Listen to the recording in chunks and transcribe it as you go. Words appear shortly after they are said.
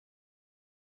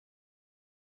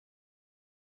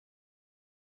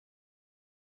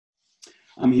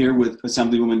I'm here with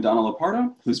Assemblywoman Donna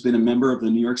Lupardo, who's been a member of the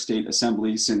New York State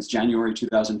Assembly since January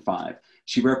 2005.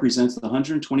 She represents the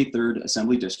 123rd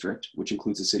Assembly District, which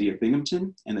includes the city of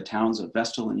Binghamton and the towns of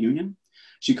Vestal and Union.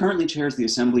 She currently chairs the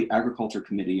Assembly Agriculture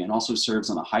Committee and also serves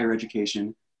on the Higher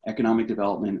Education, Economic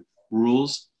Development,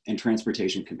 Rules, and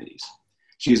Transportation Committees.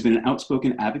 She has been an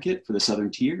outspoken advocate for the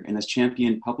Southern Tier and has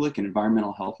championed public and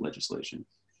environmental health legislation.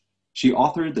 She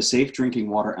authored the Safe Drinking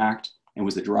Water Act and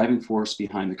was the driving force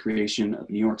behind the creation of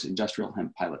New York's Industrial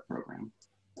Hemp Pilot Program.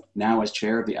 Now, as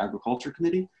chair of the Agriculture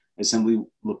Committee, Assemblywoman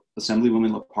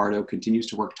Lupardo continues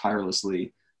to work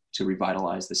tirelessly to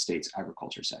revitalize the state's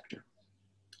agriculture sector.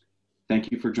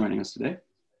 Thank you for joining us today.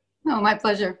 No, my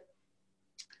pleasure.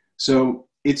 So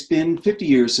it's been 50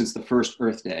 years since the first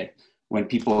Earth Day, when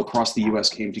people across the US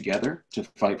came together to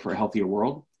fight for a healthier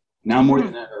world. Now more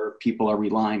than ever, people are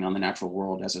relying on the natural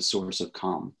world as a source of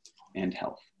calm and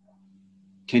health.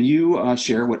 Can you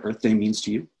share what Earth Day means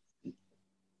to you?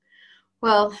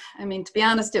 Well, I mean, to be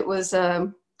honest, it was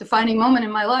a defining moment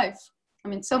in my life. I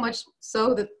mean, so much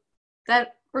so that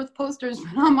that Earth poster has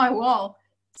been on my wall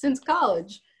since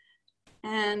college.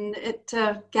 And it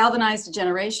galvanized a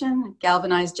generation,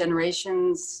 galvanized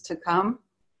generations to come.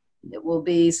 It will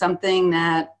be something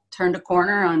that turned a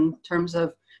corner on terms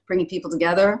of bringing people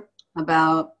together,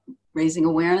 about raising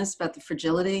awareness about the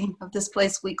fragility of this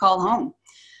place we call home.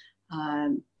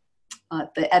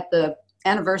 At the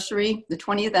anniversary, the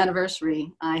 20th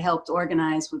anniversary, I helped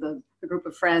organize with a group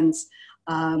of friends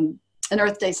an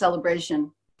Earth Day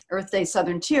celebration. Earth Day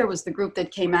Southern Tier was the group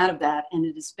that came out of that, and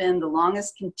it has been the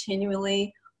longest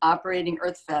continually operating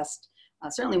Earth Fest,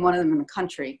 certainly one of them in the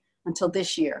country, until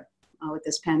this year. With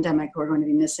this pandemic, we're going to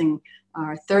be missing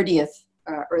our 30th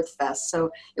Earth Fest.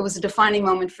 So it was a defining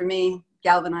moment for me,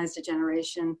 galvanized a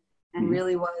generation, and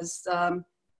really was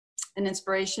an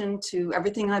inspiration to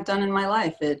everything I've done in my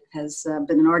life. It has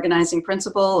been an organizing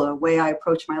principle, a way I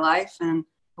approach my life, and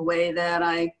a way that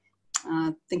I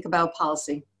think about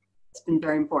policy. It's been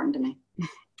very important to me.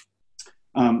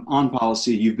 On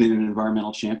policy, you've been an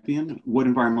environmental champion. What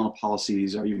environmental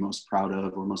policies are you most proud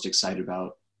of or most excited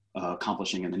about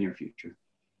accomplishing in the near future?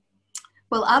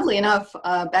 Well, oddly enough,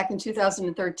 back in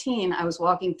 2013, I was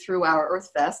walking through our Earth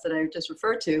Fest that I just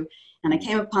referred to, and I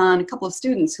came upon a couple of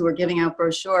students who were giving out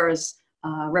brochures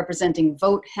representing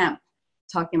Vote Hemp,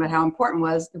 talking about how important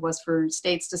it was for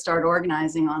states to start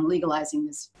organizing on legalizing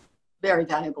this very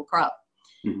valuable crop.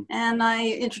 And I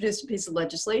introduced a piece of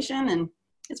legislation, and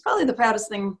it's probably the proudest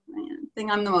thing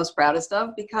I'm the most proudest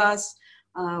of, because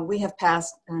we have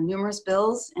passed numerous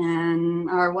bills and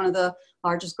are one of the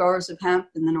largest growers of hemp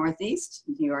in the Northeast,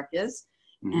 New York is.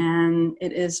 And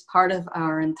it is part of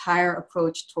our entire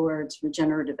approach towards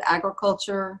regenerative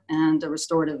agriculture and a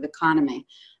restorative economy.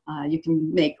 You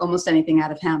can make almost anything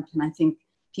out of hemp, and I think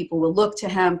people will look to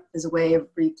hemp as a way of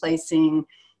replacing,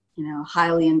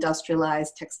 highly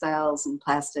industrialized textiles and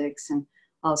plastics, and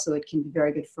also it can be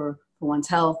very good for one's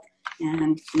health.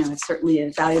 And it's certainly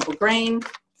a valuable grain.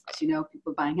 As you know,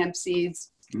 people are buying hemp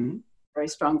seeds, very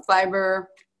strong fiber,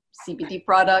 CBD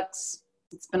products.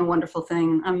 It's been a wonderful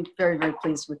thing. I'm very, very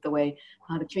pleased with the way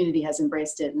the community has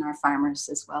embraced it, and our farmers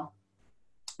as well.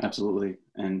 Absolutely.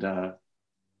 And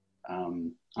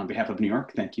on behalf of New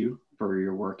York, thank you for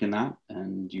your work in that.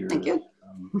 And you're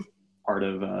part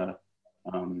of a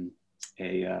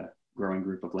growing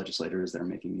group of legislators that are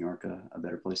making New York a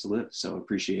better place to live. So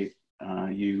appreciate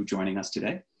you joining us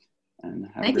today. And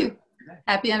thank you.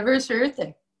 Happy anniversary, Earth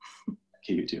Day.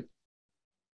 You too.